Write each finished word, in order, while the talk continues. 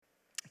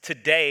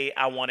Today,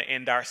 I want to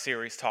end our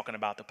series talking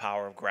about the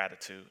power of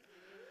gratitude.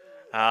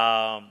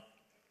 I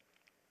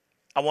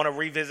want to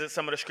revisit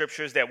some of the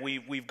scriptures that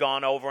we've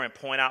gone over and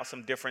point out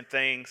some different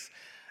things,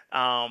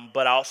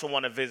 but I also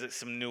want to visit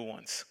some new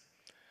ones.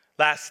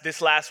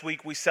 This last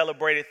week, we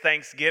celebrated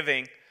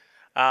Thanksgiving,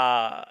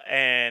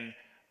 and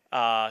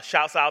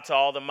shouts out to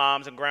all the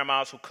moms and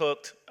grandmas who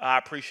cooked. I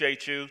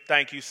appreciate you.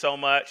 Thank you so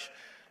much.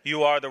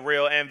 You are the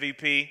real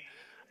MVP.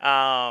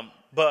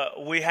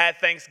 But we had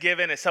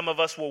Thanksgiving, and some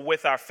of us were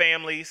with our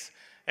families.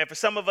 And for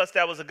some of us,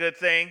 that was a good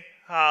thing.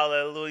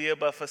 Hallelujah.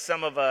 But for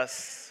some of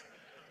us,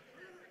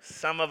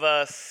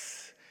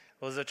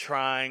 it was a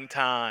trying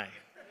time.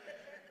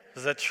 It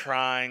was a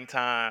trying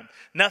time.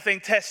 Nothing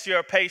tests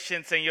your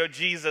patience and your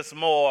Jesus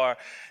more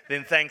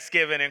than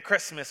Thanksgiving and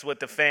Christmas with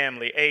the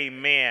family.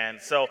 Amen.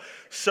 So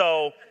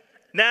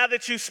now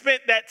that you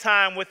spent that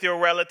time with your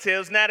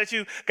relatives, now that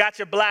you got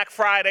your Black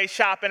Friday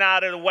shopping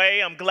out of the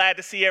way, I'm glad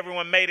to see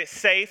everyone made it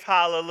safe.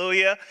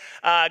 Hallelujah.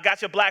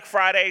 Got your Black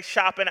Friday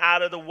shopping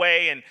out of the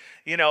way, and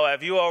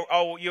if you're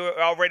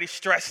already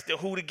stressed to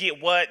who to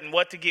get what and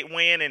what to get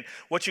when and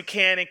what you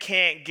can and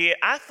can't get,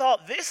 I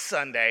thought this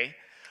Sunday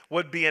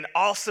would be an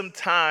awesome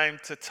time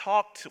to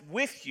talk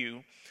with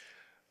you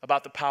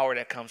about the power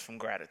that comes from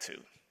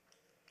gratitude.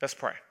 Let's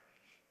pray.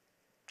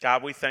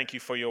 God, we thank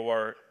you for your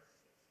word.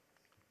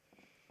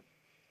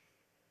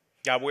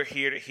 God, we're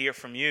here to hear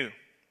from you.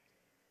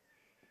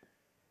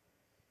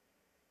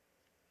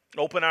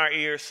 Open our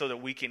ears so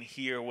that we can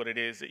hear what it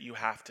is that you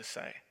have to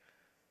say.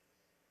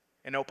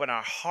 And open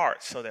our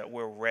hearts so that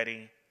we're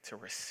ready to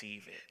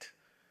receive it.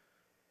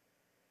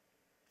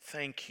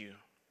 Thank you,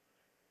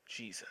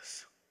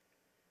 Jesus.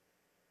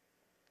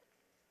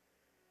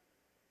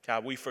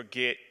 God, we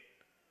forget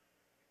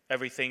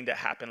everything that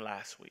happened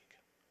last week.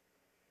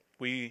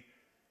 We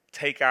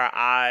take our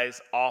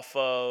eyes off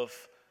of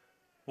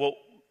what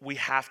we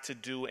have to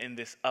do in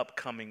this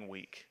upcoming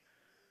week.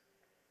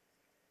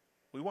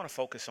 We want to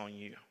focus on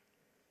you.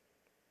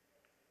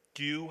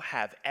 You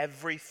have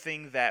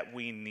everything that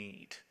we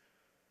need.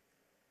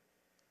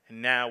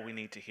 And now we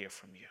need to hear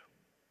from you.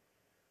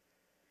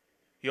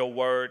 Your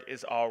word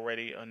is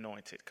already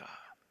anointed, God.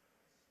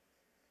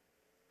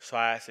 So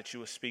I ask that you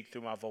would speak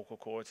through my vocal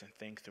cords and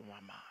think through my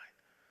mind.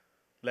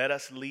 Let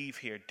us leave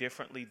here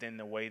differently than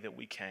the way that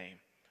we came,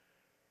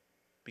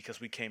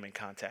 because we came in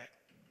contact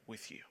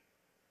with you.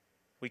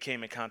 We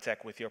came in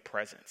contact with your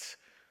presence.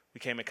 We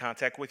came in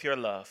contact with your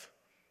love.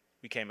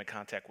 We came in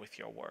contact with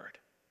your word.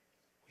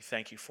 We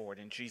thank you for it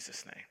in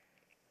Jesus'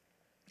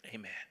 name.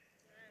 Amen.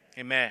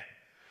 Amen.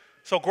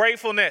 So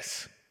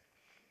gratefulness,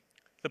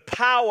 the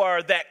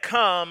power that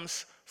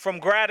comes from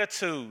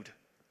gratitude,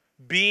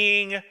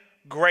 being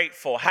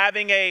grateful,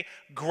 having a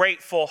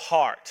grateful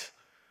heart.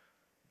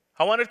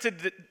 I wanted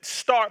to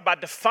start by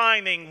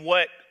defining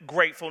what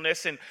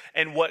gratefulness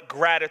and what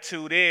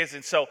gratitude is.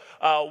 And so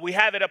we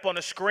have it up on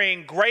the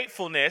screen.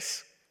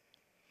 Gratefulness,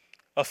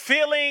 a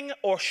feeling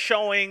or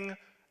showing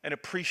an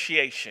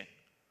appreciation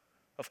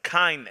of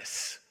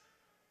kindness,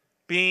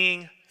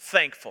 being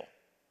thankful.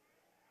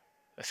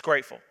 That's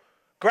grateful.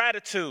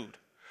 Gratitude.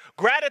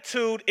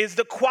 Gratitude is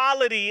the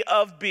quality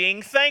of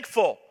being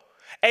thankful,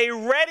 a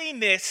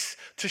readiness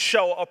to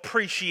show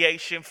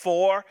appreciation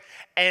for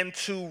and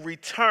to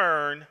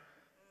return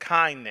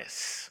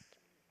kindness.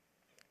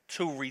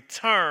 To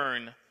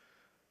return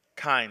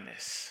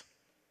kindness.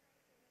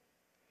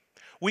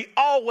 We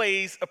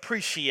always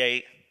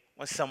appreciate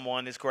when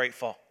someone is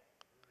grateful.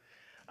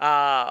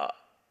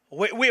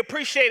 We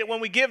appreciate it when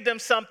we give them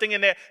something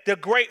and they're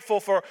grateful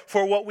for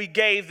what we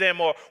gave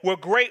them, or we're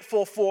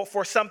grateful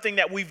for something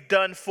that we've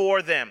done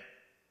for them.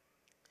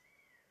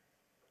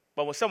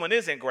 But when someone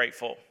isn't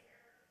grateful,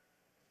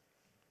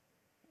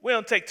 we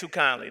don't take too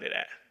kindly to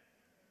that.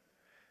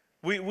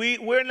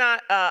 We're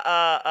not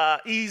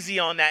easy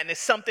on that, and it's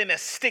something that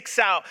sticks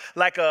out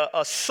like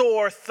a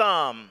sore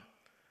thumb.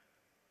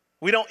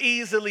 We don't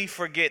easily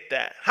forget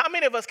that. How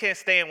many of us can't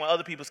stand when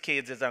other people's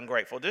kids is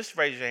ungrateful? Just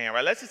raise your hand,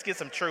 right? Let's just get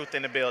some truth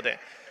in the building,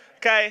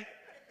 okay?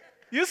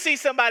 You see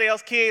somebody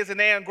else's kids and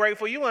they're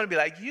ungrateful, you want to be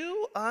like,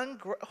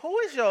 who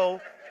is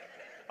your,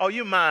 oh,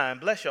 you mine,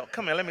 bless you.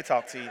 Come here, let me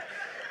talk to you.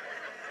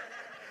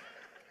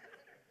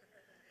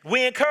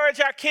 We encourage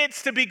our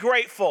kids to be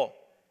grateful.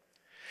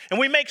 And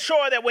we make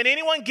sure that when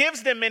anyone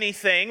gives them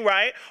anything,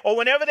 right, or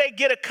whenever they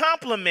get a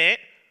compliment,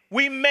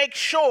 we make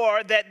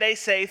sure that they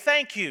say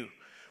thank you.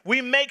 We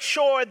make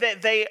sure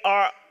that they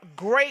are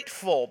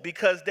grateful,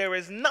 because there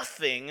is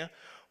nothing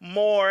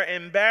more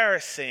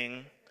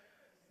embarrassing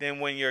than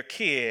when your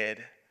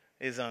kid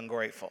is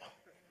ungrateful.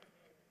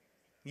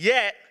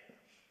 Yet,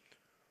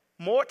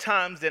 more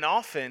times than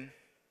often,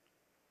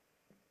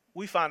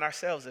 we find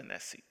ourselves in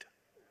that seat.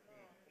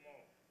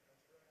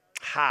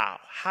 How?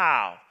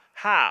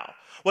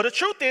 Well, the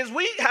truth is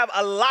we have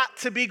a lot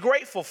to be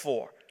grateful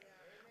for.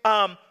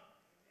 But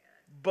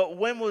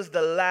when was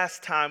the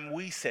last time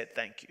we said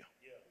thank you?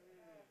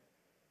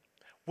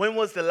 When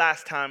was the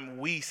last time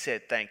we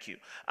said thank you?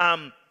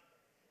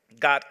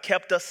 God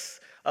kept us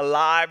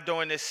alive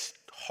during this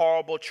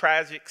horrible,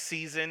 tragic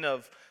season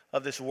of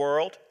this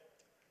world.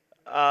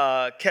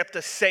 kept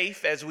us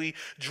safe as we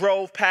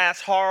drove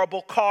past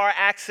horrible car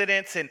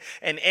accidents and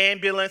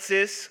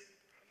ambulances.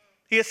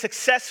 He has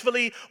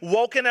successfully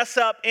woken us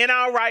up in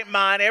our right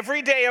mind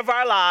every day of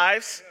our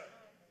lives.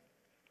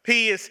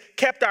 He has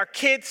kept our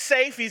kids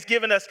safe. He's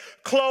given us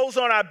clothes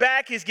on our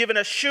back. He's given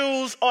us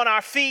shoes on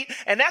our feet.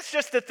 And that's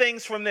just the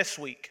things from this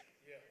week.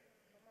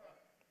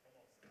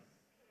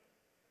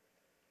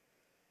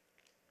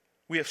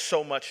 We have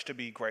so much to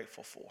be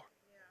grateful for.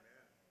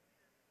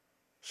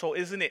 So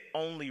isn't it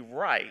only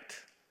right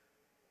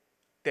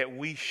that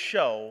we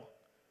show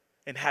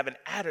and have an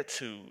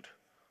attitude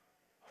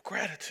of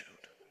gratitude?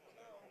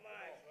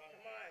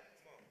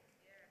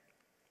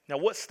 Now,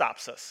 what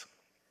stops us?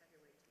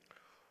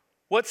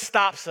 What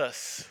stops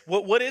us?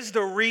 What is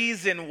the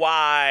reason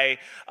why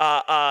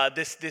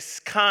this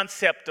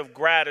concept of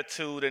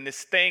gratitude and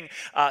this thing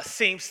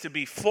seems to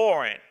be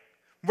foreign?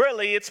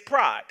 Really, it's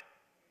pride.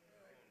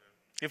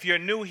 If you're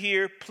new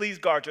here, please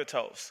guard your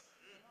toes.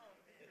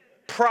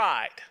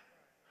 Pride.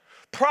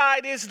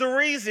 Pride is the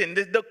reason.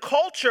 The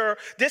culture,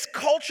 this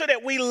culture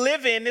that we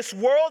live in, this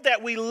world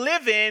that we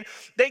live in,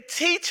 they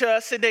teach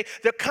us and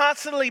they're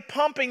constantly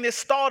pumping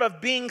this thought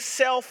of being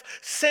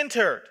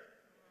self-centered.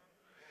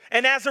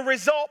 And as a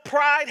result,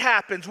 pride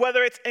happens,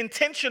 whether it's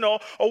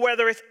intentional or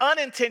whether it's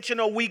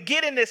unintentional. We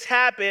get in this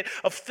habit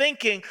of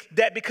thinking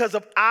that because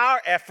of our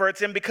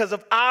efforts and because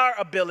of our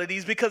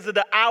abilities, because of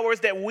the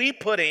hours that we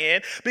put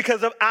in,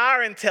 because of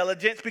our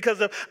intelligence, because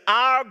of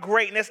our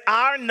greatness,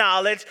 our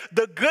knowledge,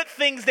 the good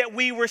things that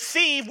we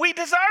receive, we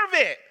deserve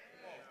it.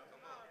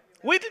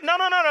 No.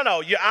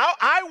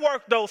 I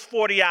worked those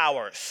 40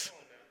 hours.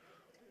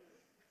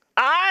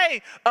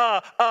 I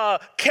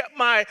kept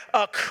my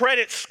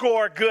credit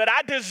score good.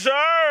 I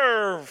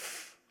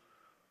deserve.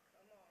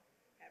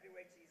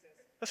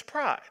 That's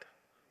pride.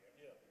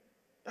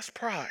 That's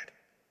pride.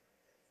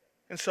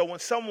 And so when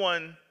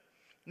someone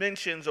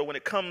mentions or when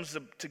it comes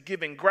to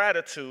giving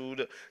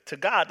gratitude to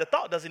God, the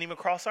thought doesn't even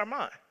cross our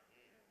mind.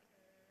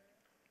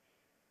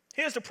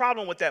 Here's the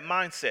problem with that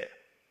mindset.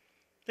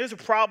 Here's a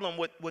problem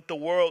with the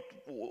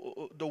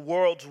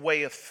world's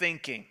way of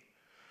thinking.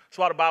 That's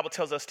why the Bible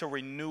tells us to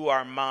renew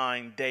our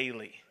mind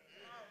daily.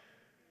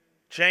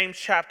 James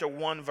chapter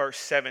 1, verse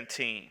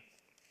 17.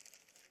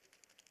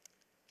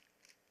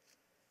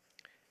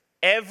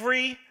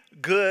 Every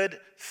good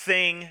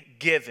thing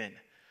given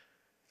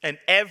and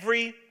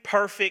every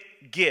perfect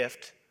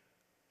gift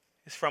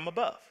is from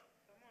above.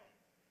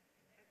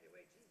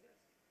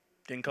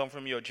 Didn't come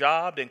from your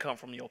job, didn't come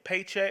from your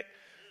paycheck,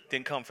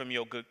 didn't come from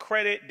your good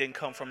credit, didn't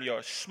come from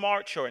your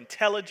smarts, your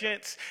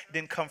intelligence,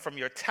 didn't come from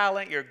your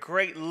talent, your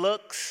great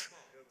looks,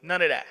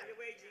 none of that.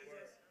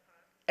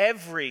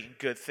 Every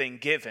good thing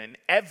given,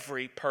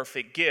 every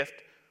perfect gift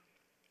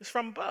is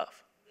from above.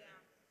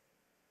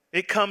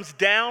 It comes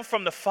down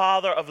from the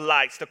Father of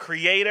lights, the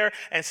creator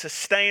and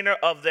sustainer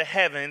of the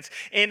heavens,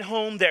 in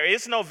whom there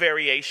is no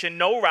variation,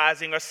 no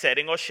rising or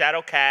setting or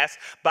shadow cast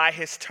by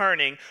his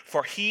turning,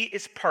 for he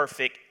is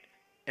perfect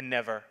and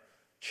never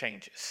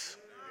changes.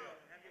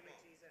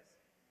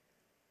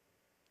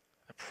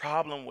 The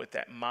problem with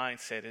that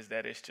mindset is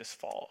that it's just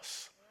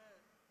false.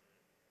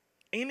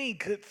 Any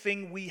good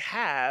thing we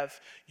have,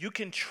 you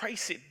can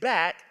trace it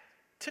back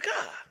to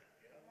God.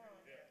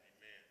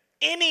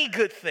 Any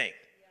good thing,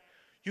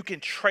 you can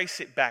trace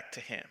it back to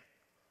him.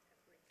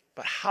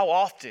 But how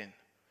often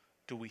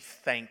do we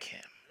thank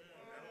him?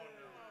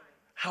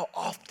 How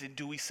often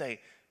do we say,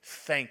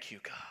 thank you,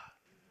 God?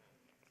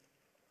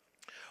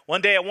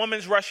 One day, a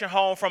woman's rushing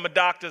home from a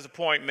doctor's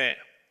appointment.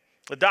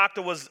 The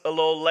doctor was a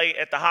little late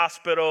at the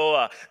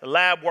hospital. The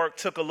lab work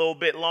took a little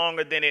bit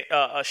longer than it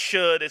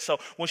should. And so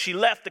when she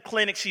left the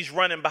clinic, she's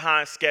running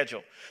behind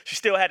schedule. She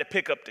still had to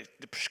pick up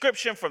the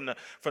prescription from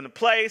the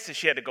place, and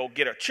she had to go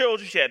get her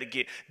children. She had to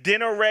get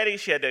dinner ready.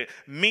 She had to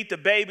meet the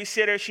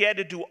babysitter. She had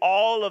to do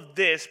all of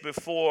this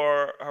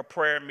before her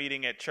prayer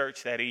meeting at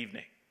church that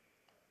evening.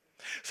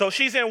 So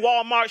she's in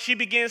Walmart. She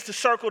begins to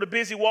circle the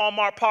busy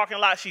Walmart parking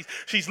lot.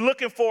 She's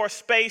looking for a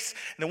space.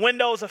 And the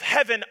windows of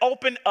heaven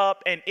open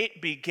up, and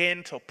it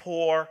began to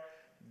pour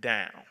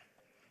down.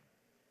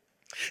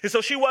 And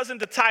so she wasn't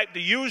the type to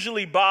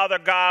usually bother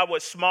God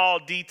with small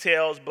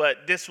details,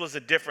 but this was a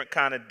different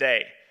kind of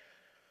day.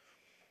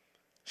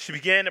 She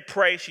began to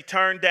pray. She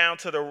turned down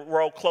to the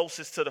row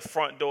closest to the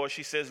front door.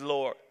 She says,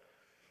 Lord,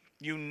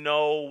 you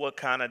know what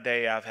kind of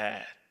day I've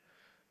had.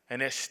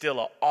 And there's still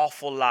an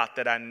awful lot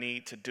that I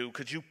need to do.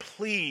 Could you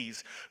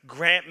please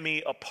grant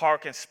me a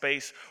parking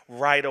space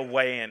right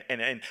away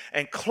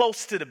and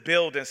close to the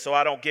building so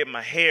I don't get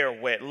my hair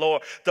wet?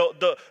 Lord,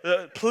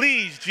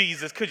 please,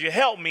 Jesus, could you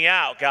help me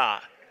out,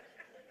 God?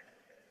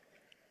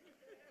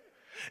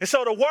 And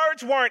so the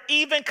words weren't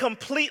even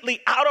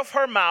completely out of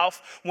her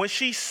mouth when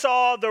she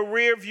saw the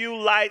rear view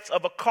lights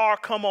of a car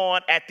come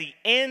on at the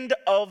end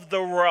of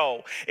the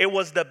row. It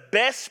was the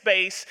best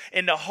space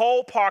in the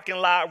whole parking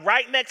lot,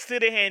 right next to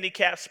the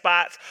handicap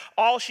spots.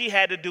 All she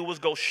had to do was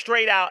go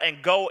straight out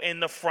and go in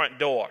the front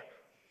door.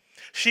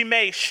 She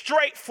made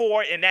straight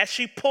for it, and as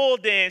she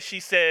pulled in, she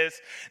says,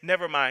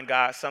 never mind,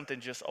 God, something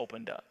just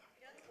opened up.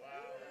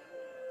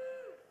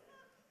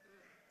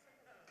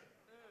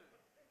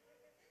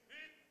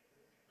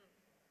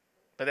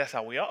 But that's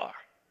how we are.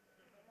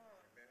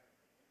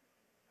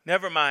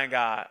 Never mind,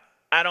 God.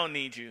 I don't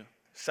need you.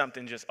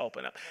 Something just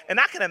opened up. And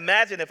I can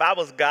imagine if I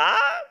was God.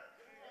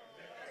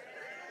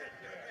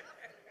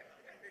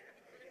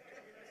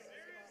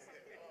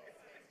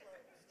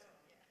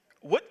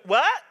 What?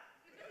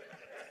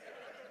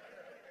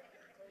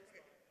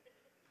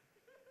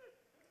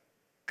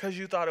 Because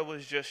you thought it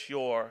was just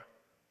your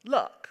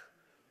luck.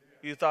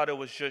 You thought it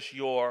was just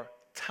your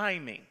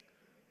timing.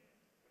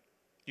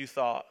 You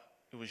thought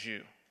it was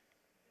you.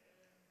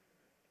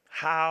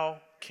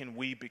 How can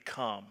we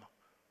become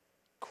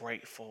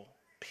grateful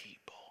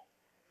people?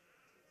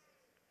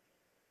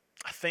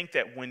 I think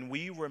that when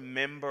we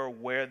remember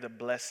where the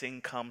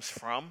blessing comes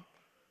from,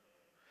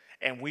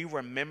 and we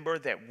remember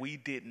that we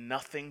did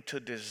nothing to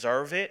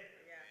deserve it,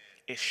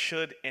 it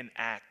should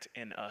enact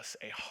in us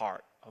a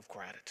heart of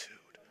gratitude.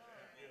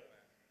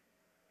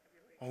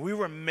 When we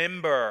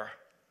remember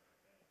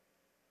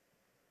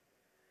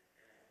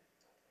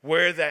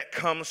where that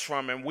comes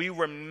from, and we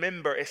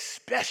remember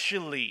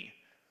especially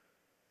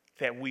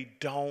that we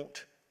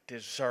don't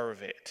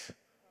deserve it.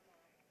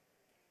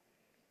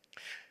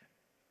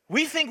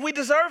 We think we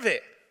deserve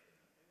it,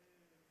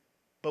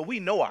 but we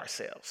know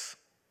ourselves.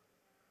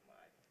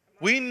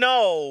 We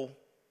know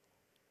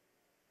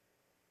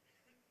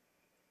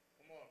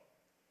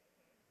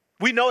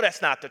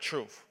that's not the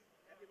truth.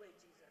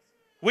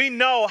 We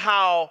know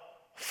how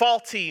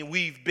faulty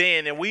we've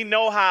been, and we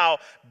know how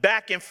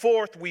back and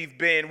forth we've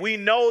been. We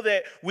know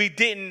that we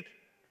didn't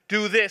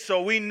do this,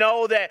 or we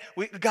know that,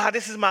 God,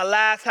 this is my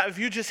last time. If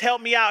you just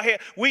help me out here.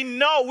 We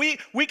know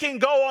we can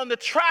go on the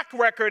track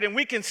record and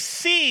we can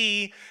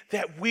see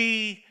that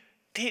we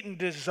didn't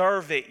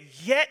deserve it.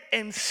 Yet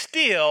and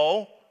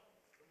still,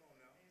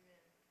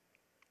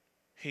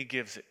 he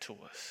gives it to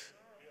us.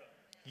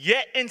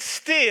 Yet and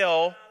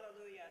still,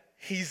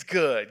 he's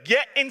good.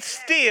 Yet and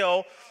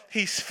still,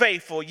 he's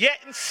faithful. Yet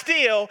and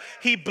still,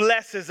 he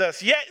blesses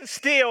us. Yet and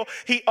still,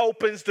 he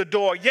opens the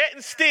door. Yet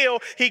and still,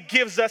 he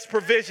gives us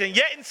provision.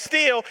 Yet and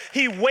still,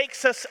 he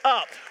wakes us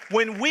up.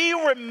 When we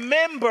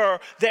remember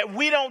that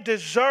we don't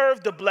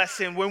deserve the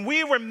blessing, when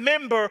we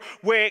remember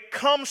where it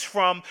comes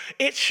from,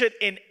 it should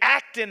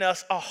enact in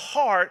us a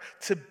heart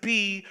to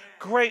be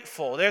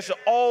grateful. There's an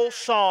old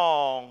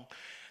song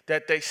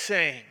that they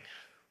sing.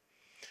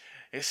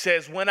 It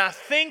says, when I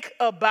think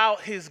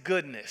about his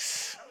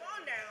goodness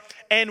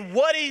and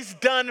what he's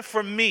done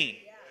for me,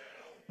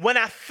 when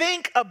I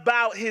think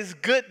about his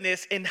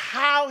goodness and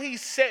how he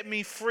set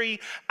me free,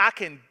 I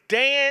can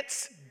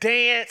dance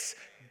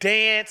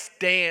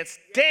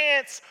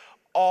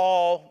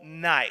all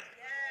night.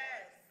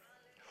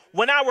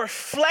 When I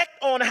reflect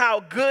on how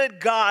good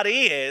God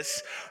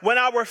is, when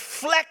I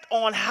reflect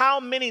on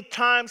how many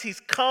times he's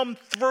come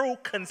through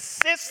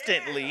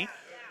consistently,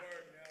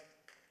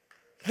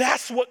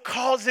 that's what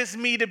causes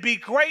me to be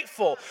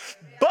grateful.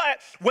 But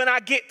when I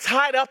get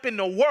tied up in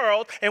the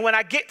world, and when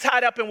I get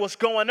tied up in what's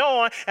going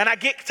on, and I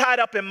get tied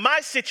up in my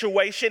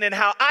situation and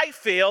how I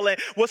feel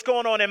and what's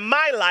going on in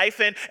my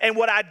life and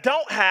what I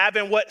don't have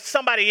and what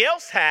somebody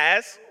else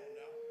has,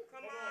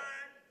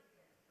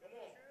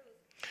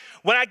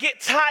 when I get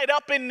tied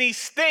up in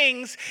these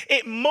things,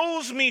 it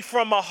moves me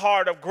from a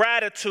heart of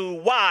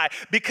gratitude. Why?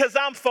 Because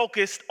I'm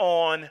focused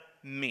on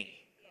me.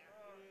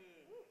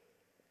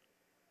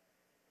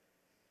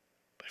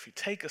 If you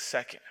take a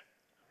second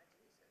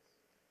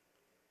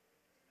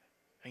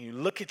and you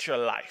look at your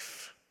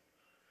life,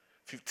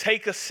 if you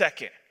take a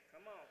second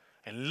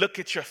and look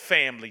at your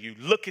family, you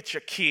look at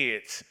your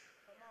kids,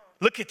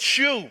 look at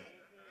you.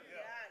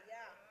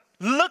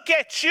 Look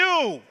at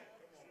you.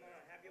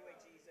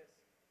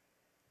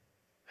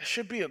 There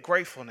should be a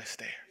gratefulness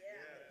there.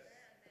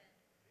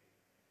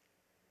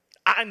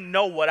 I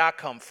know what I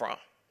come from.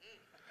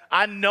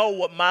 I know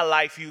what my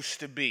life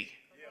used to be.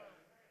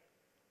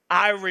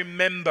 I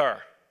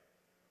remember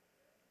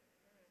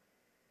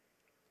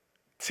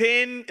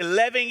 10,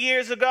 11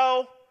 years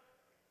ago,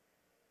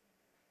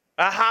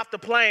 I hopped a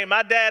plane.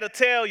 My dad will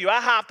tell you, I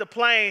hopped a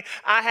plane.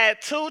 I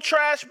had 2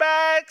 trash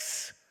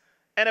bags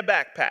and a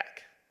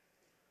backpack.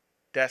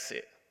 That's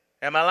it.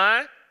 Am I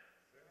lying?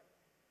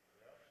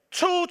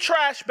 2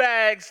 trash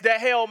bags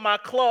that held my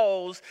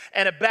clothes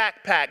and a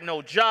backpack.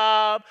 No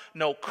job,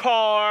 no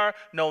car,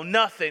 no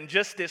nothing.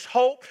 Just this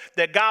hope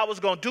that God was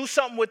going to do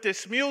something with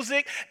this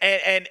music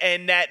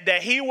and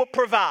that he would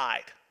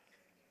provide.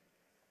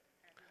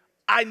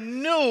 I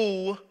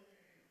knew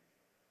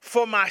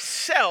for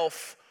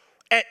myself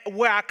at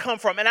where I come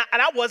from. And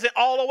I wasn't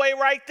all the way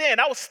right then.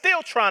 I was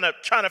still trying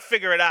to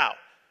figure it out.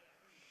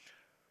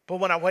 But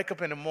when I wake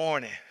up in the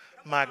morning,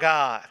 my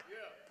God,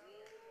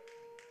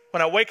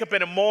 when I wake up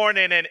in the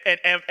morning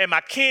and my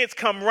kids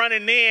come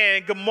running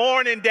in, good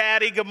morning,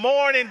 Daddy, good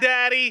morning,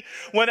 Daddy.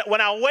 When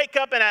I wake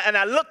up and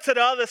I look to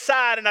the other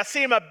side and I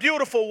see my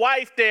beautiful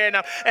wife there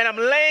and I'm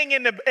laying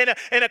in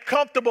a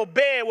comfortable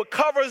bed with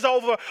covers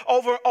over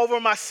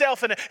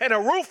myself and a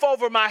roof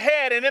over my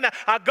head. And then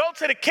I go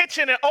to the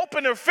kitchen and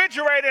open the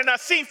refrigerator and I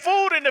see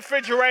food in the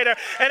refrigerator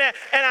and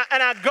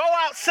I go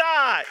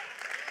outside.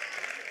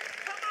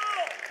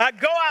 I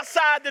go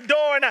outside the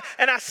door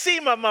and I see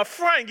my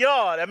front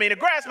yard. I mean, the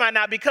grass might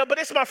not be cut, but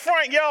it's my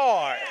front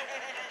yard.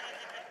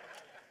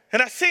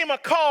 And I see my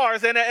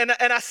cars and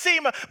I see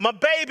my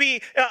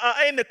baby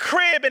in the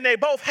crib, and they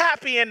both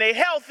happy and they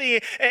healthy.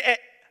 And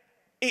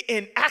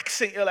in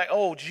accent, you're like,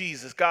 oh,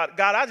 Jesus, God,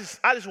 I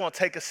just want to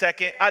take a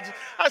second. I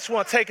just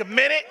want to take a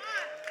minute.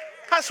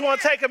 I just want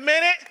to take a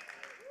minute.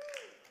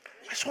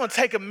 I just want to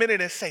take a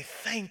minute and say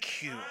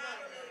thank you.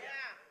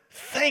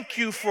 Thank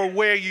you for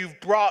where you've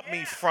brought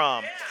me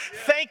from.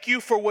 Thank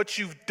you for what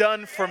you've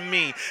done for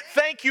me.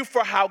 Thank you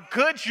for how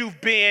good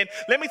you've been.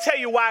 Let me tell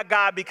you why,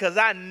 God, because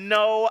I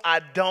know I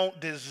don't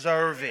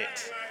deserve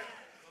it.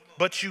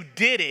 But you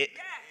did it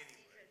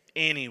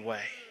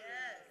anyway.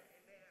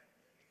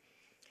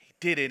 He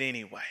did it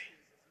anyway.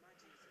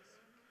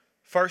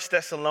 1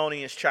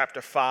 Thessalonians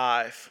chapter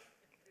 5.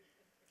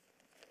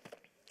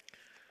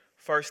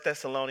 1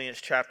 Thessalonians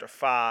chapter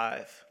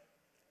 5.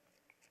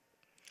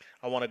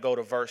 I want to go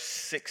to verse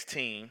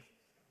 16.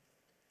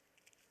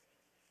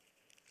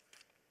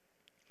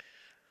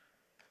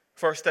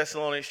 1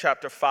 Thessalonians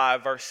chapter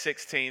 5, verse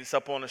 16. It's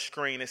up on the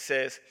screen. It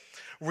says,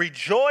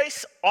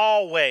 rejoice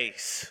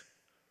always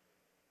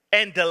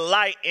and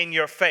delight in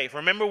your faith.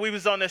 Remember, we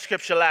was on this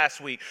scripture last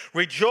week.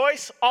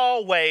 Rejoice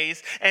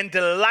always and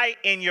delight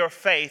in your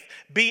faith.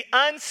 Be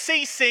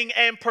unceasing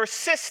and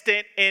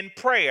persistent in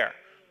prayer.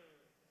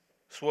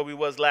 That's where we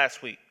was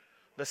last week.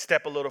 Let's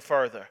step a little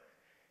further.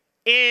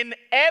 In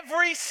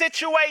every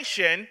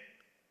situation,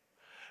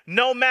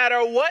 no matter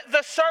what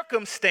the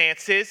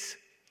circumstances,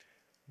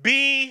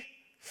 be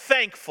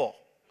thankful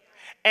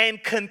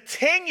and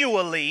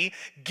continually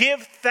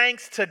give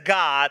thanks to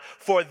God,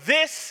 for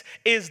this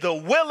is the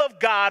will of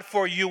God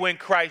for you in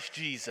Christ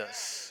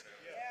Jesus.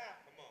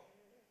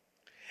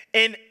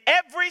 In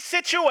every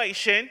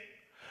situation,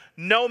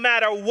 no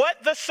matter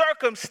what the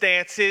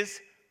circumstances,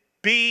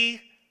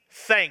 be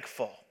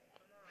thankful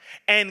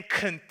and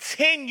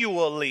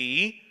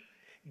continually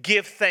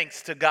give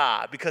thanks to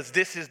God, because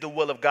this is the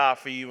will of God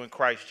for you in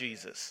Christ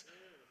Jesus.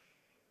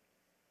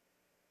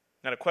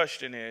 Now the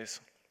question is,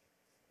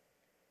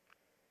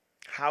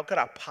 how could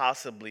I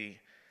possibly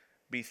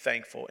be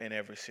thankful in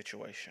every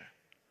situation?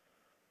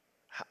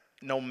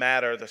 No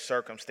matter the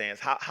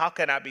circumstance. How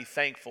can I be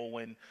thankful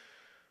when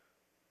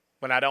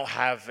I don't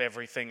have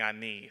everything I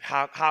need?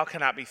 How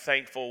can I be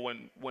thankful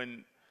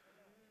when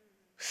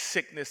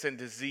sickness and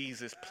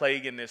disease is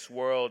plaguing this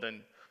world?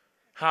 And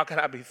how can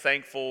I be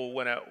thankful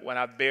when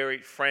I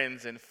buried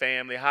friends and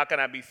family? How can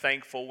I be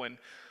thankful when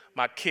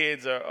my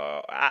kids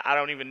I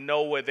don't even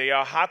know where they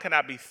are? How can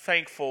I be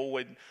thankful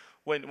when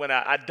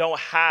I don't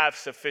have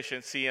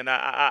sufficiency and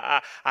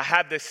I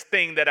have this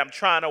thing that I'm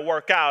trying to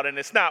work out and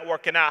it's not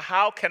working out?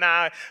 How can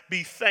I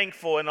be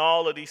thankful in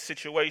all of these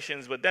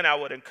situations? But then I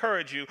would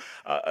encourage you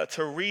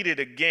to read it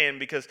again,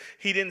 because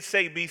he didn't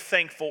say be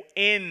thankful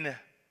in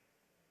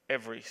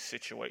every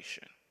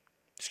situation.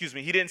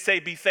 He didn't say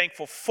be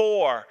thankful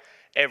for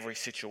every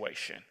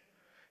situation.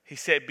 He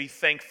said be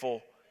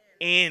thankful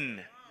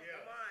in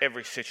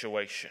every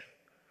situation.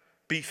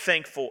 Be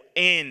thankful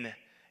in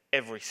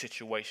every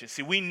situation.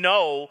 See, we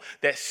know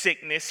that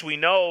sickness, we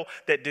know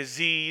that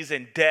disease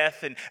and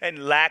death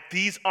and lack,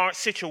 these aren't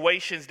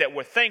situations that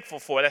we're thankful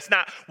for. That's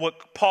not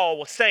what Paul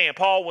was saying.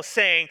 Paul was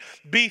saying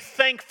be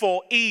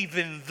thankful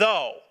even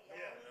though.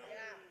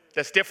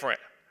 That's different.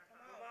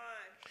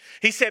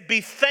 He said, be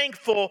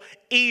thankful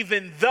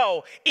even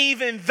though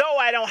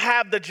I don't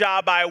have the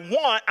job I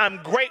want,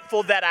 I'm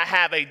grateful that I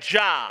have a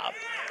job.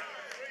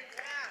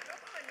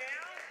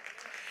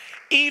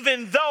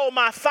 Even though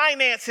my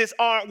finances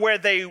aren't where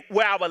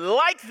I would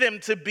like them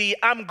to be,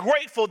 I'm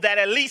grateful that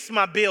at least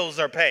my bills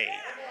are paid.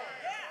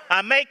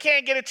 I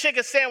can't get a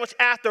chicken sandwich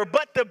after,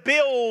 but the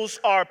bills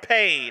are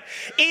paid.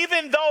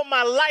 Even though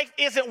my life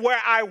isn't where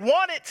I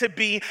want it to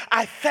be,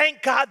 I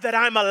thank God that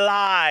I'm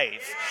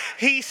alive.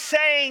 He's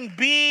saying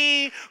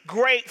be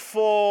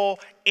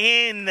grateful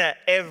in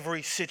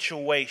every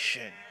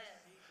situation.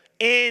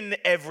 In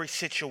every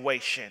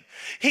situation.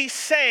 He's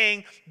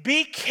saying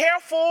be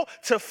careful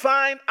to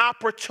find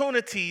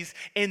opportunities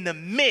in the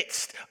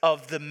midst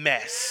of the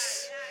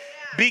mess.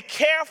 Be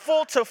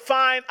careful to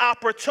find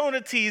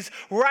opportunities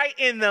right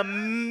in the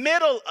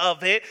middle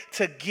of it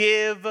to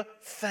give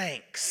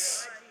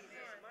thanks.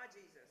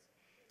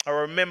 I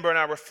remember and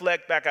I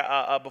reflect back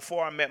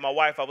before I met my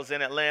wife, I was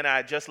in Atlanta. I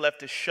had just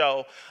left the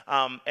show,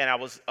 and I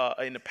was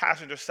in the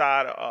passenger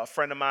side. A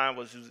friend of mine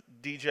was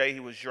DJ. He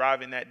was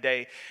driving that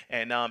day,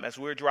 and as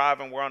we were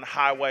driving, we're on the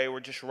highway.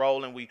 We're just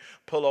rolling. We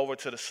pull over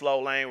to the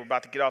slow lane. We're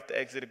about to get off the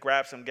exit to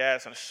grab some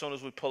gas, and as soon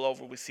as we pull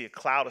over, we see a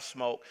cloud of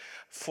smoke.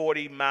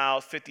 40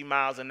 miles, 50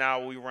 miles an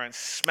hour, we ran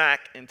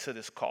smack into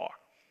this car.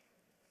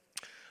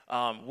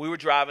 We were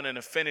driving an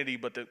Infiniti,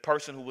 but the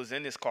person who was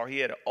in this car, he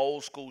had an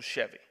old school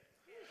Chevy.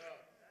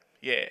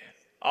 Yeah,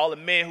 all the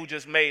men who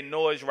just made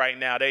noise right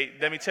now,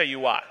 let me tell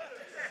you why.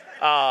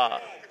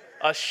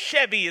 A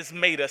Chevy is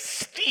made of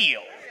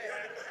steel.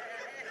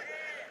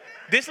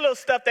 This little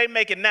stuff they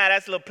making now,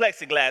 that's a little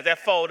plexiglass. That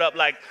fold up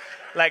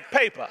like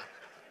paper.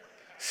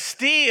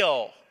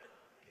 Steel.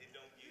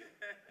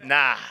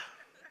 Nah.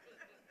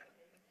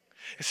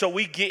 And so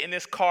we get in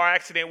this car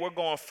accident. We're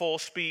going full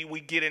speed. We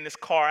get in this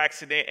car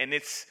accident, and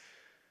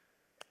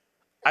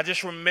I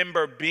just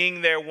remember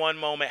being there one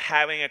moment,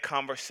 having a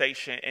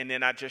conversation, and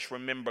then I just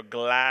remember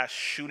glass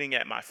shooting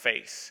at my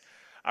face.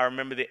 I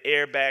remember the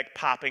airbag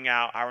popping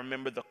out. I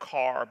remember the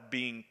car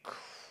being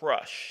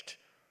crushed.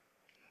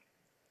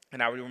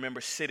 And I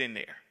remember sitting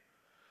there.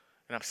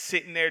 And I'm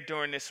sitting there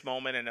during this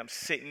moment, and I'm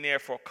sitting there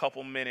for a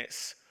couple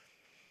minutes,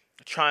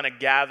 trying to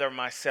gather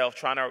myself,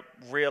 trying to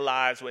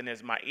realize when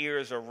my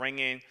ears are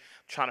ringing,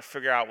 trying to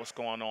figure out what's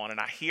going on. And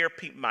I hear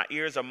people, my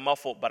ears are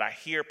muffled, but I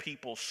hear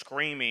people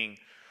screaming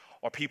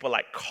or people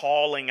like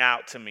calling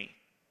out to me.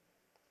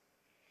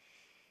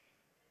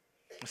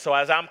 So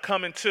as I'm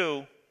coming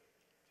to,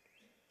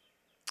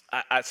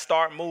 I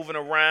start moving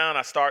around.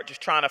 I start just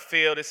trying to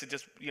feel. This is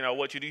just,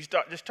 what you do. You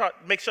start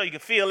make sure you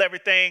can feel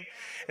everything.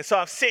 And so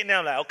I'm sitting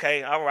there like,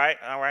 okay, all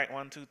right.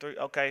 1, 2, 3.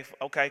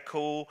 Okay,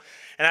 cool.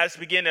 And I just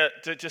begin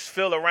to just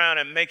feel around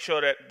and make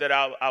sure that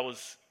I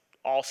was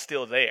all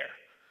still there.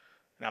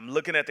 And I'm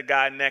looking at the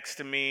guy next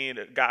to me,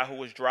 the guy who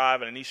was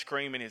driving, and he's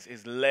screaming.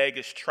 His leg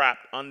is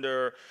trapped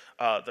under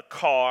the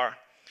car.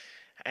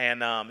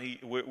 And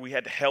we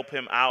had to help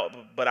him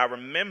out. But I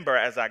remember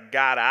as I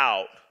got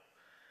out,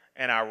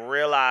 and I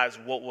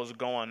realized what was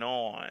going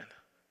on,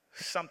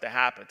 something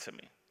happened to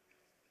me.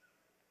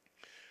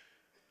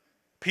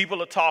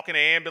 People are talking, the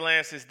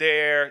ambulance is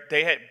there.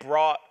 They had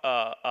brought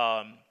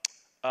the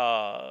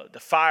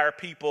fire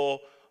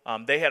people.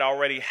 They had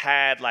already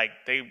had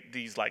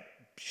these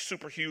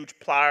super huge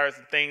pliers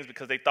and things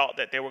because they thought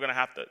that they were going to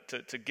have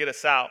to get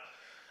us out.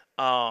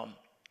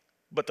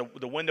 But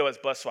the window is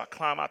busted, so I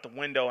climb out the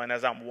window, and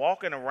as I'm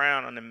walking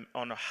around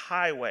on the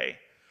highway,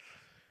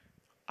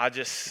 I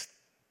just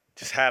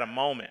had a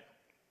moment.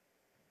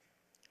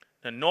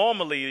 Now,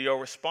 normally your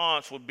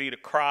response would be to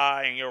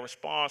cry, and your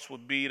response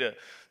would be to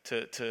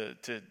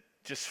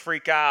just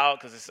freak out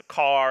because it's a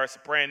car, it's a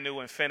brand new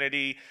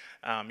Infiniti.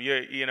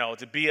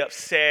 To be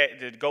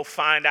upset, to go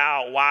find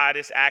out why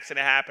this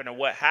accident happened or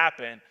what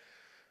happened.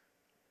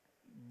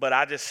 But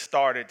I just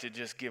started to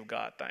just give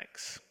God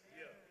thanks.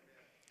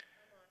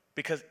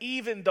 Because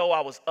even though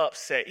I was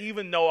upset,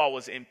 even though I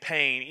was in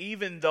pain,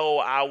 even though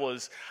I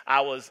was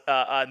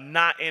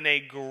not in a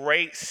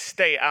great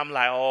state, I'm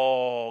like,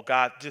 oh,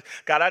 God,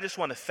 I just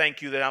want to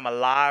thank you that I'm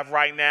alive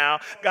right now.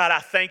 God, I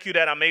thank you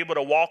that I'm able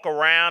to walk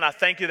around. I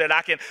thank you that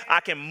I can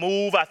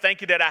move. I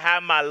thank you that I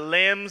have my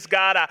limbs,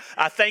 God.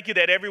 I thank you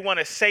that everyone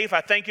is safe. I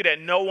thank you that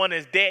no one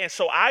is dead. And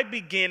so I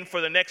begin for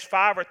the next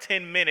 5 or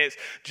 10 minutes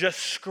just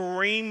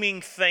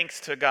screaming thanks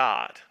to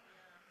God.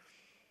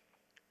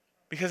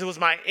 Because it was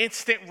my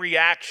instant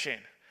reaction.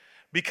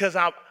 Because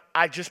I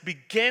just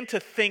began to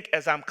think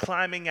as I'm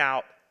climbing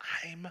out,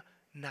 I'm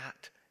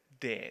not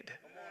dead.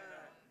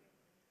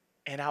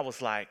 And I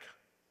was like,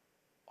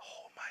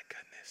 oh my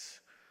goodness.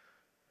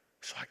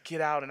 So I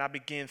get out and I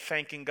begin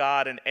thanking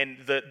God. And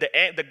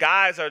the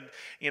guys are,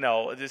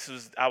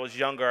 I was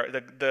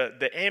younger.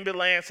 The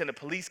ambulance and the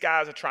police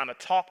guys are trying to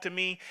talk to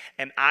me.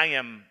 And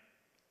Aunt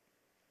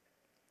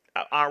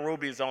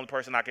Ruby is the only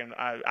person I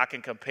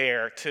can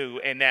compare to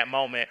in that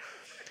moment.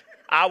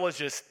 I was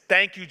just,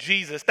 thank you,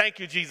 Jesus, thank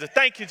you, Jesus,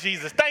 thank you,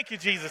 Jesus, thank you,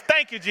 Jesus,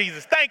 thank you,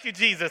 Jesus, thank you,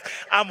 Jesus.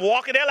 I'm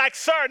walking there like,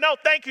 sir, no,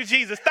 thank you,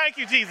 Jesus, thank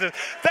you, Jesus,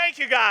 thank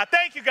you, God,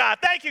 thank you, God,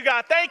 thank you,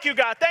 God, thank you,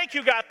 God, thank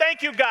you, God,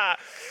 thank you, God.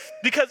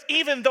 Because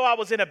even though I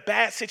was in a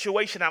bad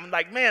situation, I'm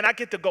like, man, I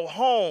get to go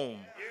home.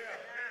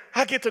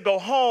 I get to go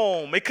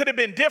home. It could have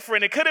been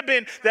different. It could have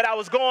been that I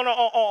was going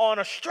on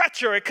a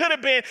stretcher. It could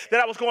have been that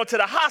I was going to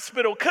the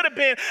hospital. It could have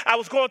been I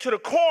was going to the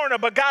coroner.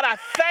 But God, I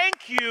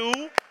thank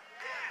you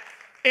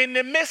in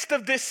the midst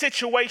of this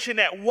situation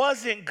that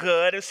wasn't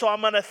good. And so I'm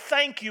going to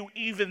thank you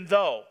even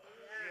though,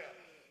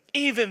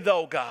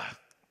 God.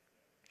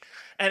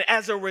 And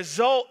as a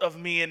result of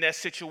me in that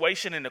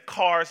situation and the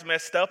car's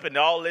messed up and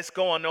all this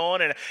going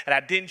on and I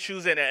didn't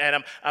choose it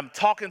and I'm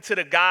talking to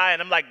the guy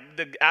and I'm like,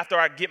 after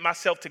I get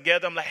myself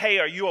together, I'm like, hey,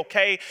 are you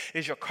okay?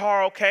 Is your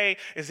car okay?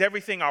 Is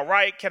everything all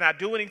right? Can I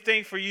do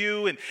anything for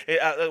you? And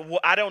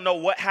I don't know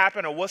what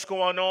happened or what's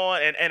going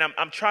on. And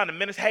I'm trying to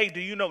minister. Hey, do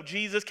you know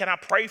Jesus? Can I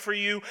pray for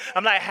you?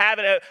 I'm like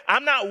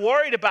I'm not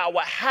worried about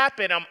what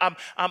happened. I'm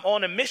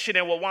on a mission,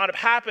 and what wound up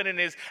happening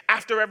is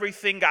after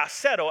everything got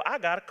settled, I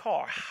got a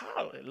car.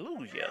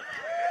 Hallelujah.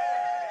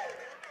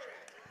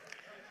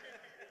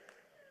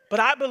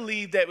 But I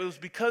believe that it was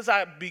because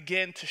I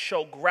began to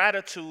show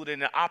gratitude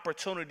in an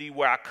opportunity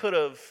where I could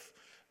have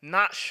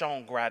not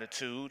shown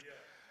gratitude.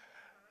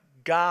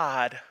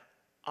 God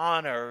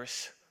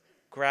honors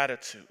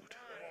gratitude.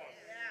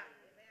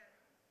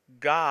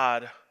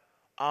 God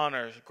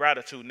honors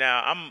gratitude.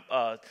 Now,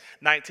 I'm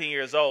 19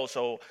 years old,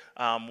 so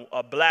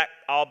all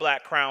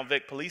black Crown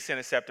Vic police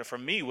interceptor for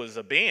me was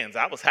a Benz.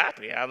 I was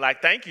happy. I'm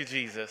like, thank you,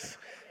 Jesus.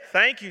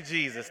 Thank you,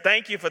 Jesus.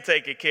 Thank you for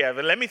taking care of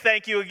it. Let me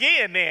thank you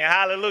again then.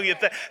 Hallelujah.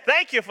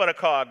 Thank you for the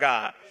car,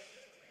 God.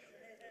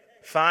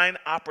 Find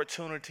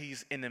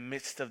opportunities in the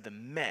midst of the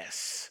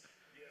mess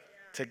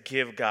to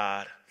give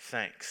God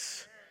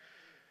thanks.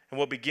 And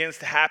what begins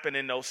to happen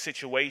in those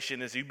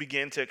situations is you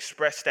begin to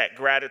express that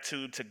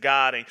gratitude to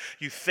God, and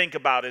you think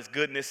about his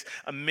goodness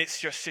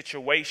amidst your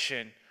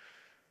situation.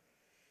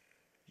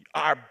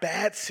 Our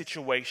bad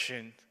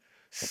situation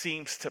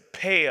seems to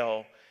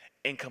pale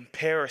in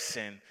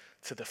comparison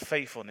to the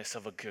faithfulness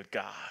of a good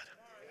God.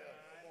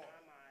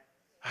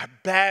 Our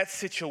bad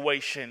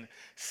situation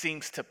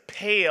seems to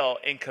pale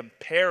in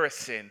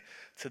comparison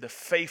to the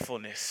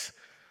faithfulness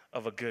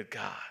of a good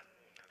God.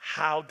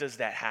 How does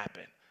that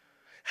happen?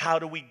 How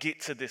do we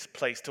get to this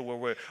place to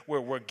where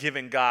we're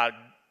giving God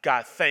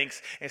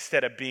thanks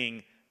instead of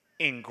being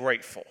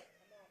ingrateful?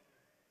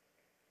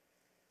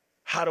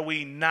 How do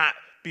we not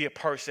be a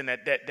person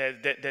that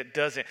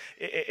doesn't?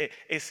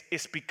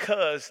 It's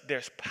because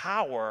there's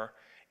power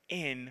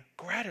in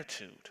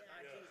gratitude.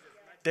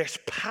 There's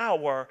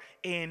power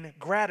in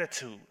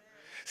gratitude.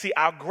 See,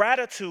 our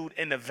gratitude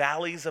in the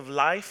valleys of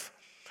life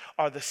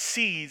are the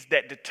seeds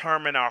that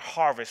determine our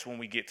harvest when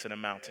we get to the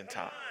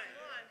mountaintop.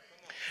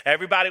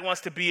 Everybody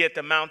wants to be at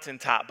the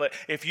mountaintop, but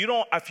if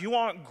you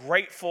aren't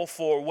grateful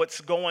for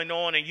what's going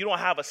on, and you don't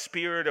have a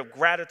spirit of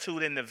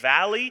gratitude in the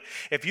valley,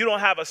 if you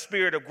don't have a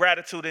spirit of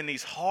gratitude in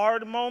these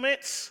hard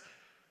moments,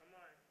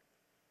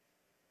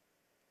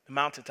 the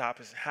mountaintop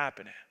isn't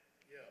happening.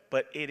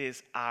 But it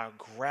is our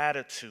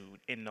gratitude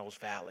in those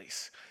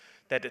valleys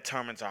that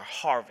determines our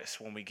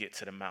harvest when we get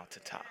to the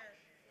mountaintop.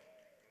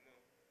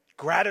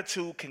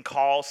 Gratitude can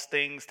cause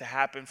things to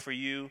happen for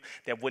you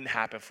that wouldn't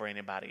happen for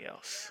anybody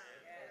else.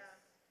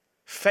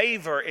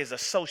 Favor is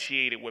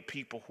associated with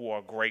people who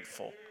are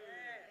grateful.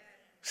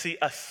 See,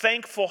 a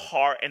thankful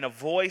heart and a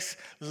voice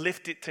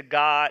lifted to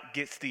God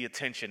gets the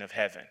attention of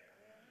heaven.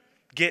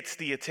 Gets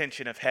the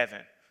attention of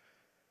heaven.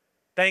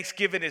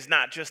 Thanksgiving is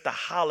not just a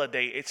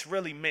holiday. It's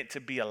really meant to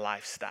be a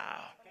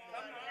lifestyle.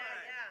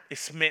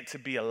 It's meant to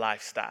be a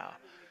lifestyle.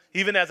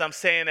 Even as I'm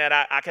saying that,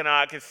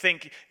 I can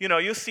think,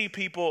 you'll see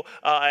people,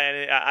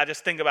 and I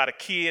just think about a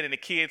kid, and the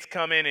kids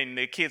come in, and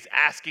the kid's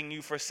asking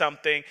you for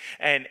something,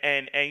 and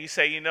you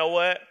say, you know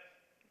what?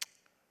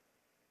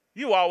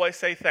 You always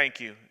say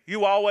thank you.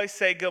 You always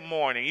say good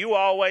morning. You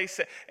always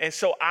say, and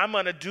so I'm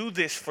going to do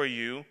this for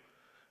you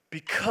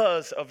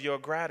because of your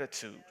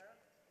gratitude.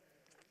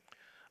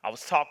 I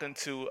was talking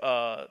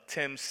to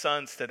Tim's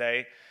sons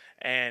today,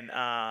 and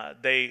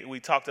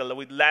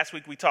last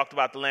week we talked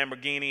about the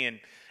Lamborghini,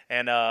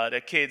 and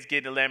the kids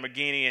getting the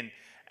Lamborghini,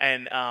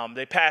 and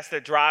they passed their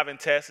driving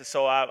test, and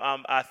so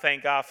I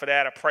thank God for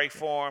that. I pray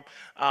for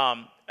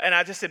them, and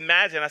I just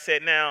imagine. I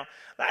said, now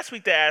last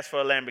week they asked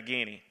for a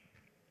Lamborghini,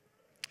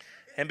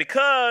 and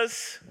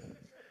because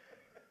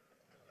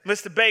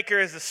Mr. Baker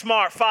is a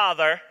smart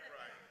father,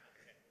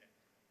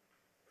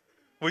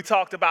 we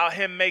talked about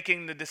him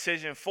making the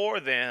decision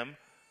for them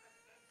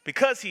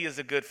because he is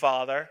a good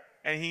father,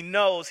 and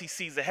he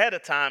sees ahead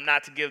of time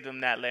not to give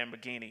them that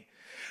Lamborghini.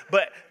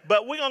 But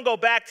we're going to go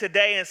back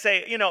today and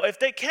say, if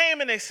they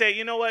came and they say,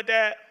 you know what,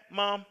 Dad,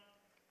 Mom,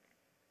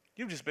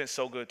 you've just been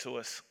so good to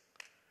us.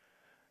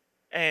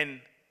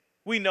 And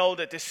we know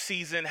that this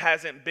season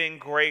hasn't been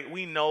great.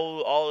 We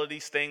know all of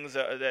these things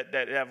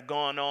that have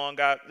gone on,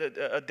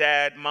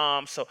 Dad,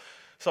 Mom. So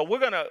we're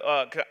going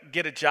to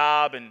get a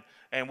job,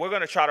 and we're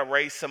going to try to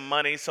raise some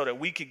money so that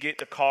we could get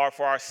the car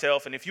for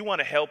ourselves. And if you want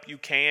to help, you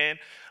can.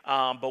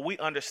 But we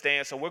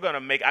understand. So we're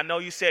going to I know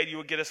you said you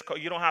would get us a car.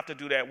 You don't have to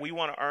do that. We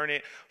want to earn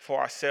it for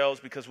ourselves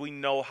because we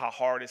know how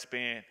hard it's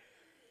been.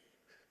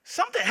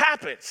 Something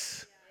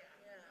happens.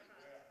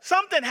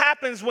 Something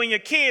happens when your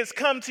kids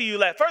come to you.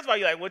 First of all,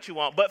 you're like, what you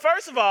want? But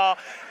first of all,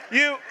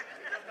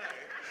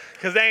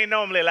 because they ain't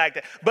normally like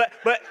that.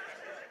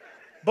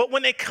 But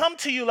when they come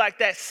to you like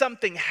that,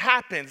 something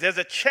happens. There's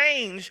a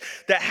change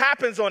that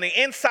happens on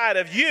the inside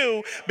of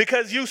you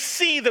because you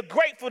see the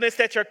gratefulness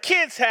that your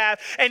kids have,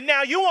 and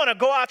now you want to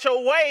go out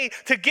your way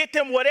to get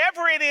them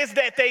whatever it is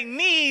that they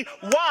need.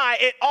 Why?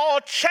 It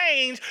all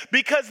changed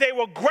because they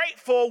were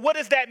grateful. What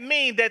does that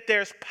mean? That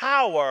there's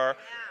power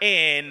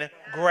in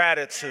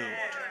gratitude.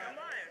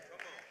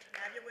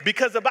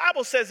 Because the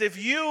Bible says if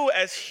you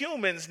as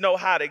humans know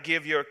how to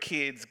give your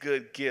kids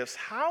good gifts,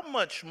 how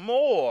much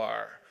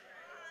more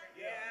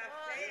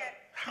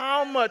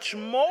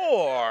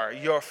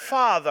your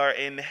Father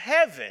in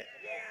heaven?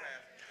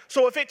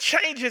 So if it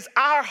changes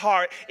our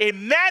heart,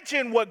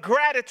 imagine what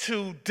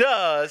gratitude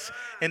does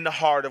in the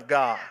heart of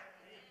God.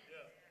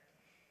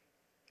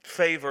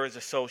 Favor is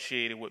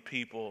associated with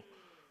people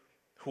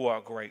who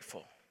are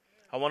grateful.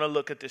 I want to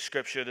look at this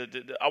scripture.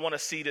 I want to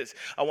see this.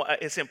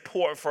 It's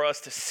important for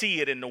us to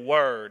see it in the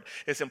Word.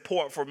 It's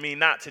important for me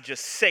not to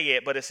just say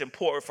it, but it's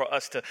important for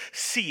us to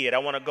see it. I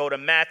want to go to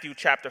Matthew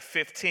chapter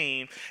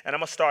 15, and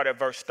I'm going to start at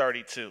verse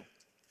 32.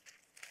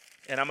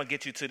 And I'm going to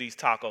get you to these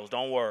tacos.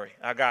 Don't worry.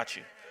 I got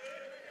you.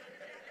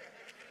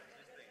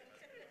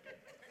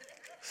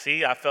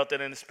 See, I felt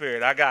it in the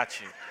spirit. I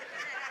got you.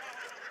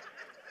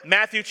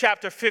 Matthew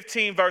chapter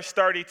 15, verse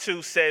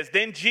 32 says,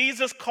 Then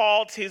Jesus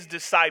called his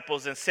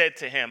disciples and said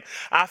to him,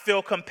 I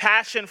feel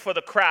compassion for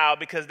the crowd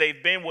because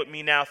they've been with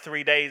me now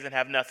 3 days and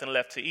have nothing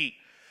left to eat.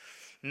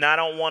 And I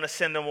don't want to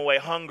send them away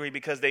hungry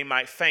because they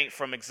might faint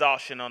from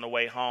exhaustion on the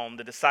way home.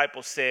 The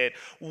disciples said,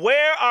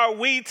 where are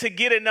we to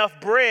get enough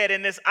bread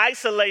in this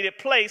isolated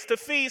place to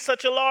feed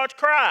such a large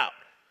crowd?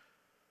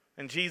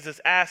 And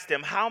Jesus asked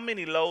them, how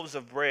many loaves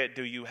of bread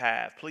do you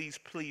have? Please,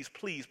 please,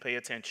 please pay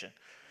attention.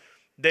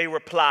 They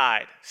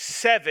replied,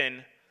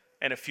 7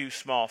 and a few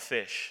small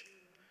fish.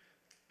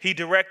 He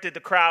directed the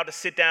crowd to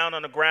sit down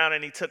on the ground,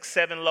 and he took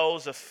 7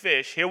 loaves of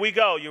fish. Here we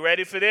go. You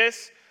ready for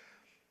this?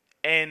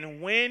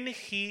 And when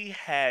he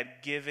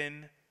had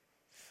given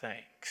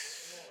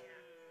thanks.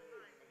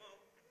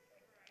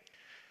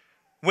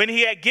 When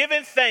he had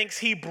given thanks,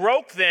 he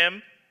broke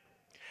them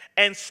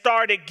and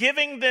started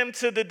giving them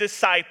to the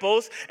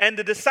disciples, and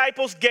the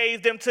disciples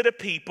gave them to the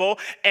people,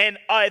 and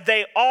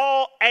they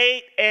all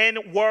ate and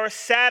were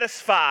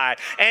satisfied.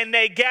 And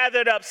they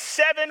gathered up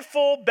 7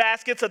 full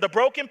baskets of the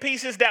broken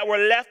pieces that were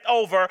left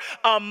over.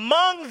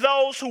 Among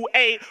those who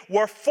ate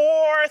were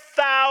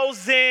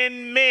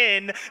 4,000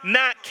 men,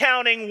 not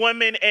counting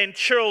women and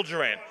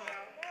children.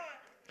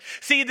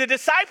 See, the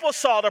disciples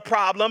saw the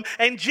problem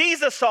and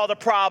Jesus saw the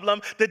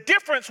problem. The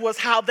difference was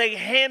how they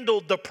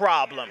handled the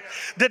problem.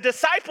 The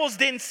disciples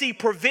didn't see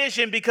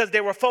provision because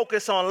they were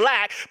focused on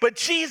lack, but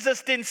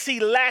Jesus didn't see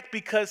lack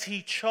because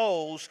he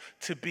chose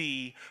to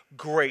be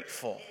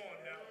grateful.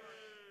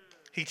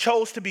 He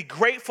chose to be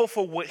grateful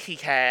for what he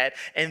had,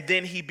 and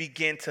then he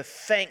began to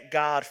thank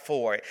God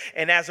for it.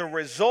 And as a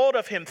result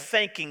of him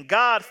thanking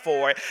God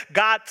for it,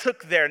 God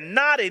took their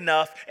not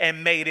enough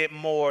and made it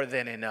more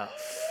than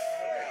enough.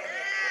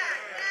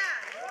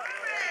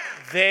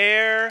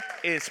 There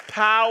is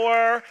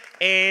power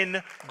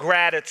in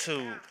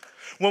gratitude.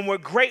 When we're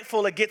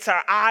grateful, it gets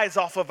our eyes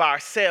off of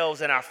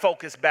ourselves and our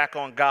focus back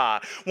on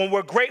God. When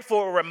we're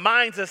grateful, it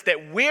reminds us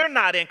that we're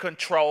not in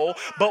control,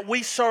 but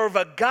we serve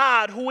a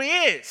God who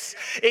is.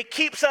 It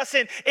keeps us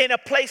in a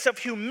place of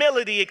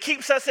humility. It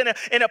keeps us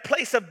in a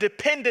place of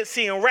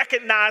dependency and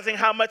recognizing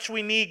how much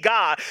we need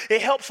God.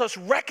 It helps us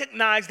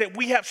recognize that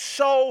we have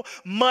so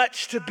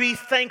much to be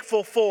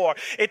thankful for.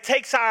 It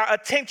takes our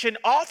attention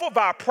off of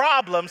our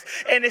problems,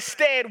 and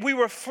instead we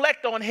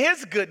reflect on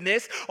his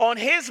goodness, on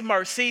his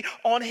mercy,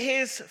 on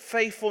his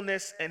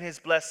faithfulness and his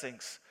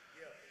blessings.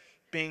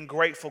 Being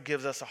grateful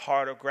gives us a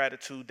heart of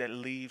gratitude that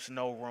leaves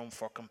no room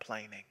for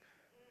complaining.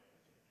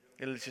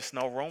 There's just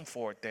no room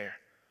for it there.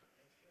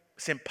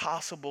 It's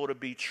impossible to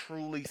be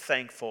truly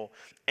thankful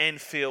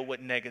and filled with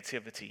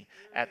negativity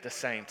at the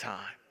same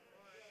time.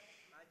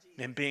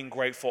 And being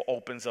grateful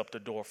opens up the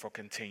door for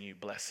continued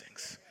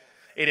blessings.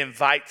 It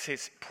invites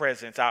his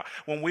presence.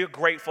 When we're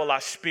grateful, our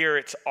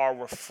spirits are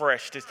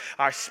refreshed.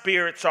 Our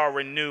spirits are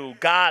renewed.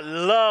 God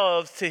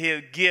loves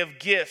to give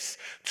gifts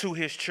to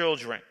his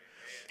children.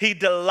 He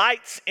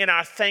delights in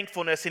our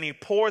thankfulness, and he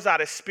pours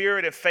out his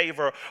spirit and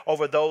favor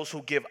over those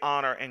who give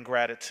honor and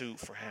gratitude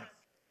for him.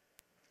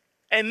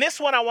 And this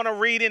one I want to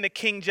read in the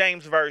King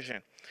James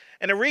Version.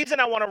 And the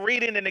reason I want to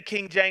read it in the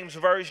King James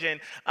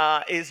Version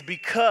is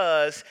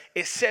because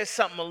it says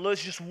something,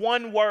 just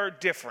one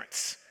word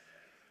difference.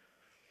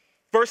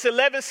 Verse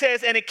 11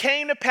 says, and it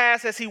came to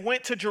pass as he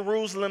went to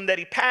Jerusalem that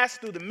he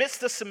passed through the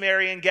midst of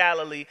Samaria and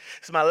Galilee.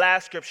 This is my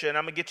last scripture, and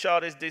I'm going to get y'all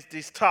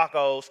these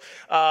tacos.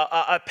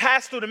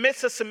 Passed through the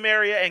midst of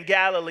Samaria and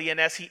Galilee, and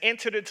as he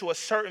entered into a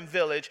certain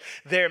village,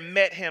 there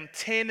met him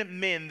 10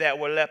 men that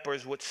were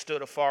lepers, which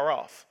stood afar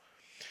off.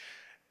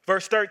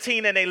 Verse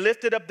 13, and they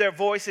lifted up their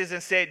voices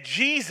and said,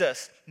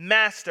 Jesus,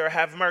 Master,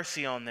 have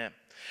mercy on them.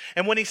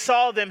 And when he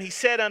saw them, he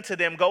said unto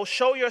them, go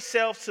show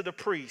yourselves to the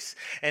priests.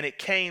 And it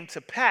came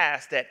to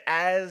pass that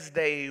as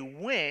they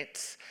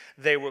went,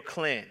 they were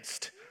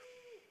cleansed.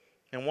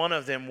 And one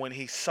of them, when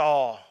he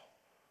saw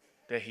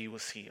that he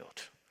was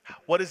healed.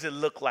 What does it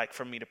look like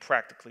for me to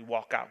practically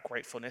walk out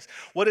gratefulness?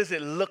 What does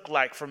it look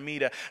like for me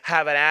to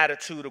have an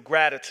attitude of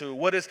gratitude?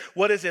 What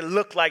does it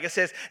look like? It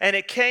says, and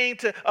it came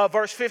to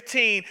verse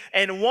 15,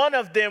 and one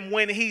of them,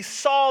 when he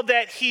saw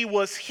that he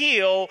was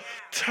healed,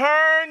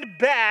 turned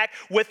back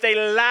with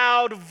a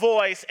loud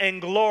voice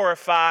and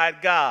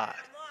glorified God.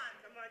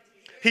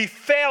 He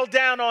fell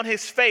down on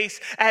his face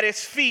at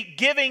his feet,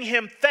 giving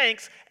him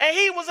thanks, and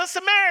he was a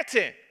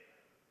Samaritan.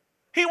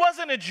 He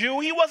wasn't a Jew.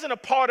 He wasn't a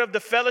part of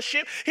the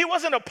fellowship. He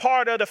wasn't a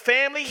part of the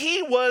family.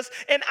 He was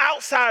an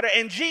outsider.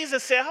 And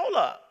Jesus said, hold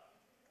up.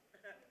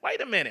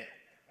 Wait a minute.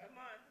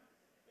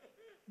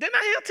 Didn't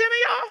I hear 10 of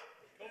y'all?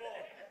 Come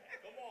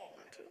on.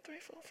 1, 2, 3,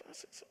 4, 5,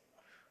 6, 7.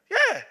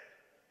 Yeah.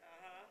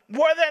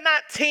 Were there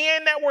not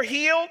 10 that were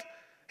healed?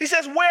 He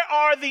says, where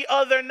are the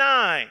other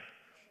 9?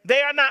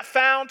 They are not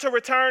found to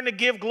return to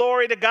give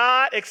glory to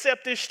God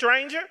except this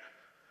stranger.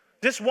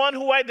 This one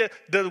who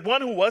the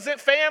one who wasn't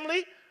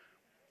family.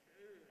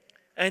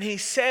 And he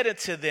said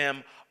unto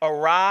them,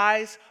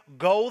 arise,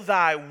 go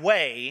thy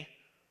way,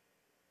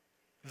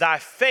 thy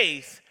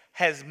faith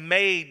has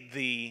made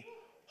thee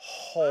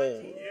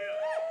whole.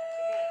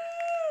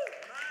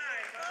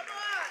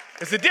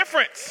 It's a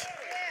difference.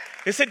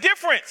 It's a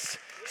difference.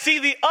 See,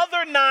 the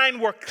other 9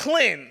 were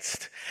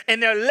cleansed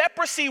and their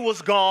leprosy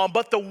was gone,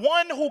 but the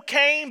one who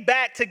came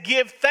back to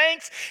give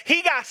thanks,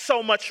 he got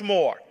so much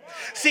more.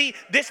 See,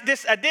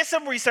 I did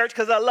some research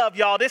because I love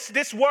y'all.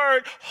 This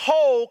word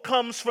whole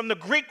comes from the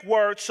Greek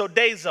word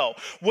sodezo,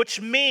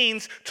 which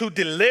means to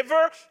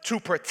deliver, to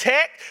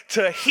protect,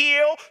 to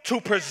heal,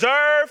 to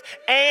preserve,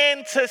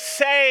 and to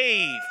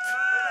save.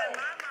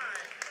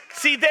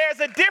 See, there's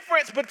a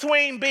difference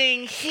between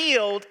being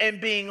healed and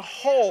being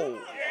whole.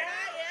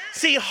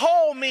 See,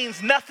 whole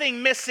means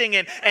nothing missing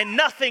and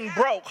nothing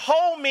broke.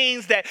 Whole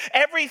means that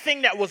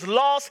everything that was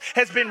lost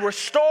has been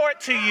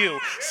restored to you.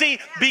 See,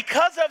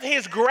 because of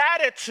his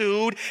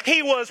gratitude,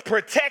 he was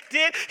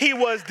protected, he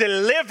was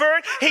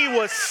delivered, he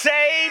was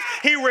saved,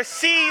 he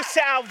received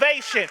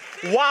salvation.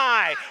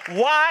 Why?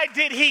 Why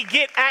did he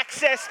get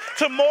access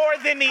to more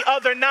than the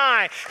other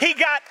 9? He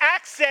got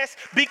access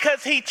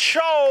because he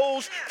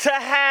chose to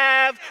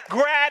have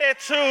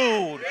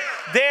gratitude.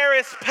 There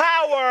is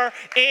power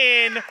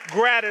in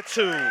gratitude.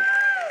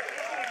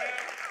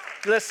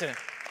 Listen,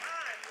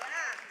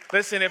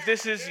 if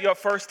this is your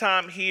first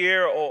time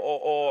here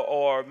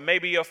or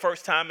maybe your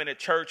first time in a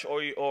church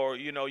or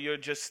you're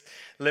just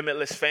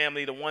Limitless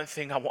family, the one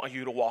thing I want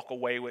you to walk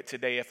away with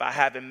today, if I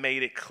haven't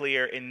made it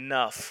clear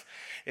enough,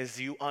 is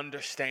you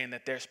understand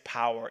that there's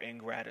power in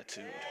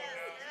gratitude.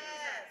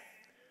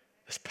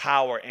 There's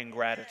power in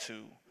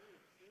gratitude.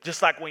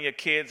 Just like when your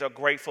kids are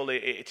grateful,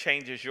 it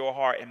changes your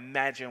heart.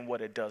 Imagine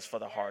what it does for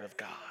the heart of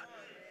God.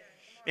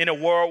 In a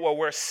world where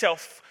we're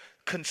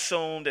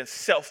self-consumed and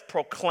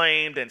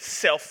self-proclaimed and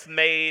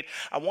self-made,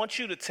 I want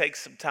you to take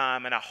some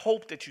time, and I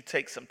hope that you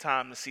take some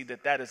time to see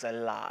that that is a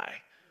lie.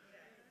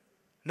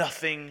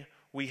 Nothing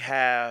we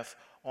have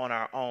on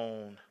our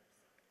own.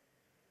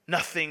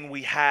 Nothing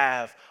we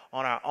have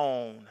on our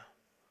own.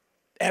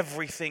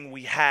 Everything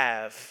we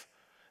have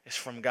is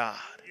from God.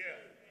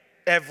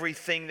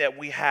 Everything that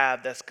we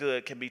have that's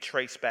good can be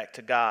traced back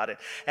to God. And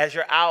as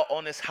you're out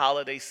on this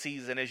holiday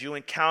season, as you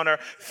encounter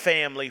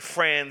family,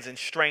 friends, and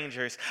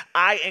strangers,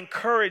 I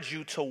encourage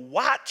you to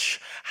watch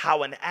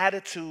how an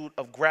attitude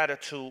of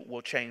gratitude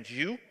will change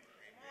you.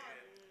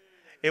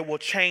 It will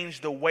change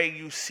the way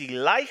you see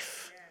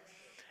life,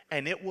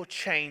 and it will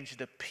change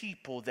the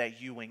people that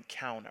you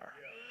encounter.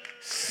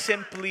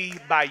 Simply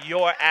by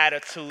your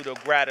attitude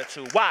of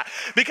gratitude. Why?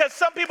 Because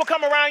some people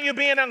come around you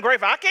being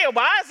ungrateful. I can't.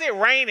 Why is it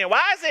raining?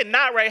 Why is it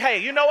not raining?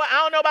 Hey, you know what? I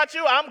don't know about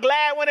you. I'm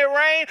glad when it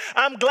rains.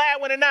 I'm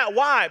glad when it not.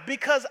 Why?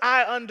 Because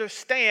I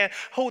understand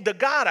who the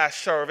God I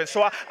serve. And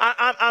so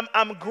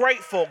I'm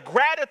grateful.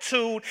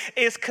 Gratitude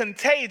is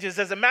contagious.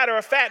 As a matter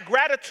of fact,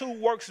 gratitude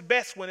works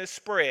best when it's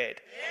spread.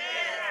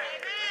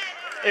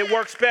 It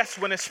works best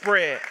when it's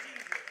spread.